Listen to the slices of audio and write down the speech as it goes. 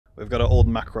We've got our old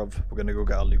Makarov. We're gonna go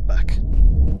get our loot back.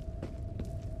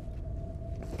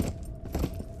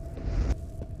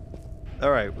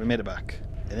 Alright, we made it back.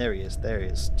 And there he is,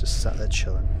 just sat there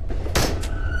chilling.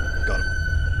 Got him.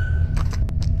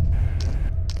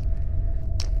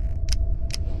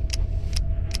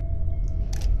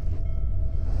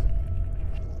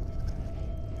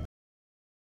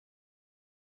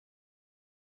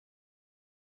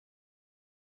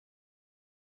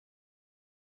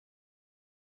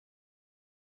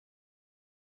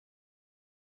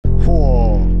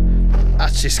 Whoa!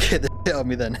 Actually scared the shit out of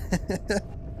me then.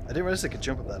 I didn't realize I could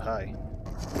jump up that high.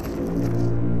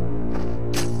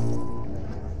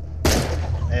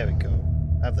 There we go.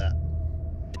 Have that.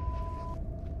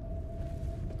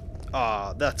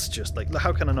 Ah, that's just like,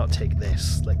 how can I not take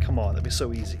this? Like, come on, that'd be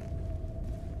so easy.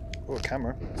 Oh, a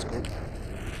camera. That's cool.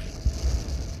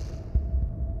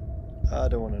 I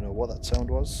don't want to know what that sound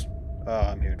was. Oh,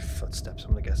 I'm hearing footsteps.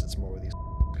 I'm gonna guess it's more of these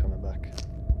coming back.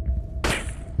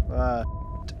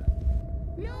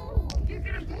 No, you're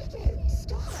gonna break it.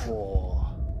 Stop. Whoa.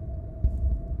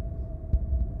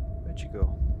 Where'd you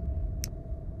go?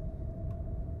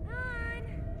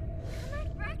 Come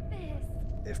like breakfast.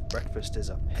 If breakfast is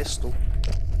a pistol.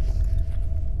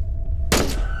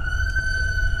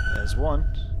 There's one.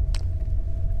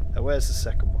 Now where's the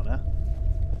second one, huh?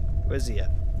 Where's he at?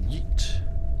 Yeet.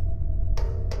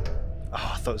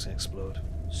 Oh, I thought it was gonna explode.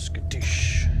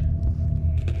 Skadoosh.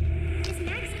 Is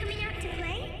Max coming out to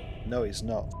play? No, he's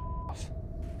not. Off.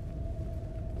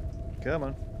 Come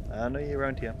on. I know you're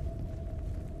around here.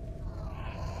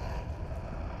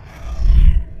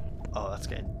 Oh, that's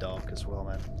getting dark as well,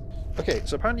 man. Okay,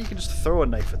 so apparently you can just throw a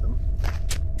knife at them.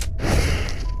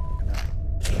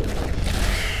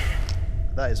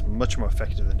 That is much more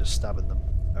effective than just stabbing them.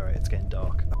 Alright, it's getting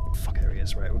dark. Oh, fuck, there he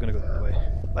is. Right, we're gonna go that way.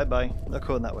 Bye-bye. Not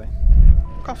going that way.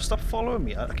 Fuck off, stop following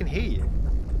me. I can hear you.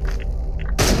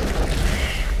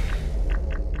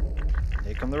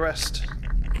 Here come the rest.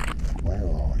 Where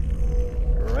are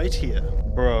you? Right here.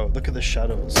 Bro, look at the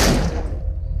shadows.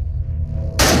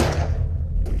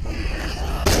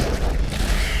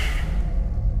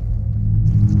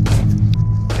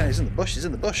 Okay, he's in the bush, he's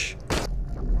in the bush.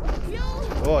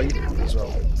 Oh, you as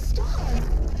well.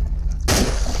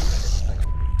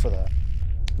 For that.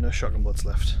 No shotgun bullets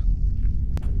left.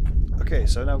 Okay,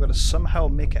 so now I've got to somehow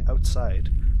make it outside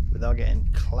without getting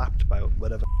clapped by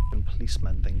whatever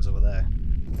policeman thing's over there.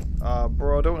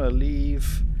 Bro, I don't want to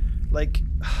leave. Like,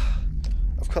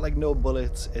 I've got like no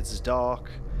bullets, it's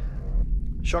dark.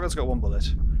 Shotgun's got one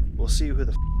bullet. We'll see who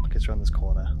the fuck is around this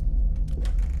corner.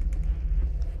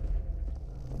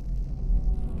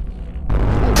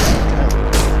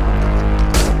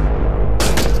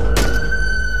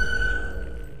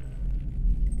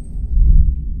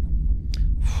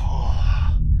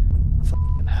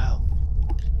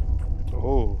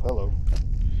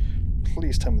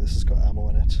 Please tell me this has got ammo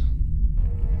in it.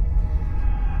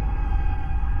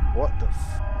 What the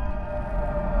f...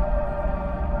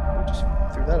 Who just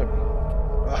threw that at me?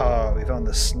 Ah, we found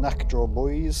the snack drawer,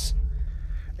 boys.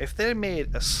 If they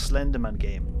made a Slenderman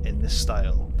game in this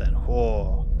style, then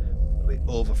whoa, it'll be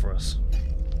over for us.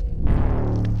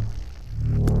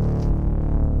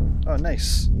 Oh,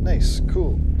 nice, nice,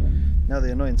 cool. Now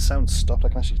the annoying sound stopped, I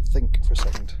can actually think for a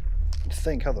second.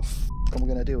 Think, how the f am I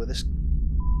going to deal with this?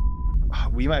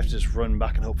 We might have to just run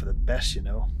back and hope for the best, you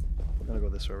know. We're gonna go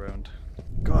this way around.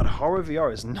 God, horror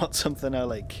VR is not something I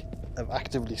like. I've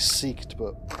actively seeked,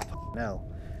 but now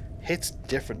hits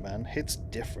different, man. Hits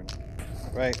different.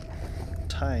 Right,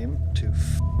 time to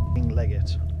f***ing leg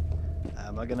it.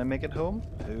 Am I gonna make it home?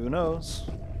 Who knows?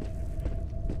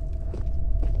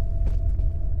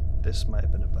 This might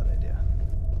have been a bad idea.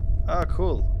 Ah,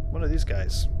 cool. One of these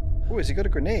guys. Oh, has he got a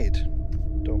grenade?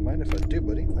 Don't mind if I do,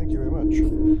 buddy. Thank you very much.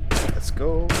 Let's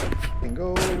go. And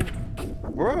go.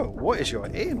 Bro, what is your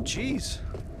aim? Jeez.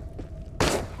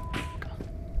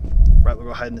 Right, we'll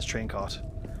go hide in this train cart.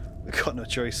 We've got no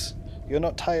choice. You're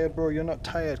not tired, bro. You're not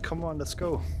tired. Come on, let's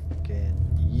go. Again,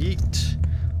 yeet.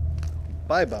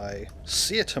 Bye-bye.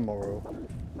 See you tomorrow.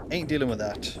 Ain't dealing with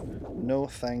that. No,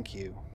 thank you.